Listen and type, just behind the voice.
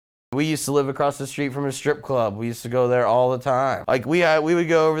We used to live across the street from a strip club. We used to go there all the time. Like we would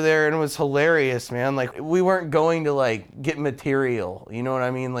go over there and it was hilarious, man. Like we weren't going to like get material, you know what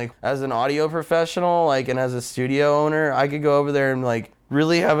I mean? Like as an audio professional, like and as a studio owner, I could go over there and like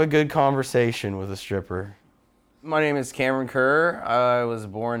really have a good conversation with a stripper. My name is Cameron Kerr. I was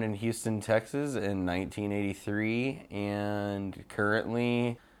born in Houston, Texas in 1983, and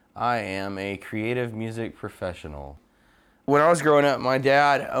currently I am a creative music professional. When I was growing up, my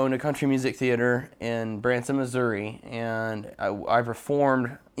dad owned a country music theater in Branson, Missouri, and I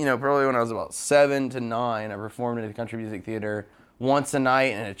performed, probably when I was about 7 to 9, I performed at the country music theater once a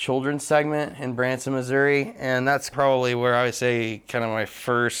night in a children's segment in Branson, Missouri, and that's probably where I would say kind of my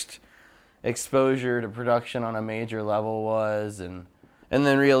first exposure to production on a major level was, and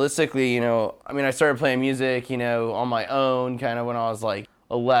then realistically, I started playing music, on my own kind of when I was like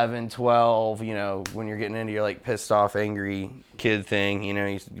 11, 12, when you're getting into your like pissed off, angry kid thing,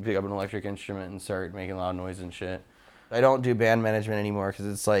 you pick up an electric instrument and start making loud noise and shit. I don't do band management anymore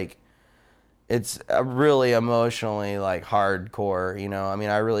because it's really emotionally like hardcore,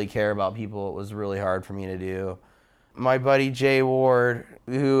 I really care about people. It was really hard for me to do. My buddy Jay Ward,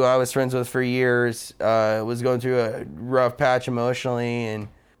 who I was friends with for years, was going through a rough patch emotionally and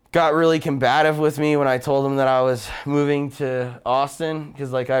got really combative with me when I told him that I was moving to Austin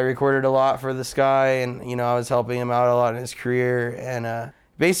because I recorded a lot for this guy and I was helping him out a lot in his career, and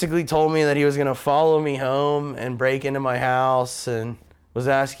basically told me that he was going to follow me home and break into my house and was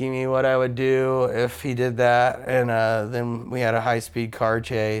asking me what I would do if he did that, and then we had a high-speed car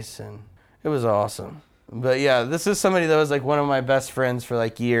chase and it was awesome. But yeah, this is somebody that was like one of my best friends for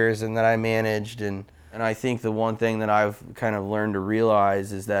like years and that I managed, and I think the one thing that I've kind of learned to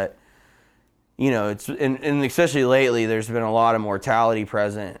realize is that, it's, and especially lately, there's been a lot of mortality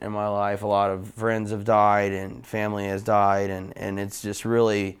present in my life. A lot of friends have died and family has died, and it's just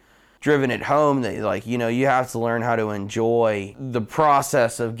really driven it home that, you have to learn how to enjoy the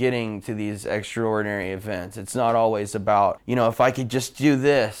process of getting to these extraordinary events. It's not always about, if I could just do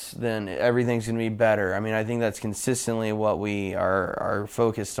this, then everything's going to be better. I think that's consistently what we are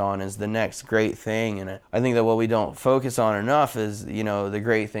focused on is the next great thing. And I think that what we don't focus on enough is, the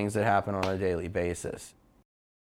great things that happen on a daily basis.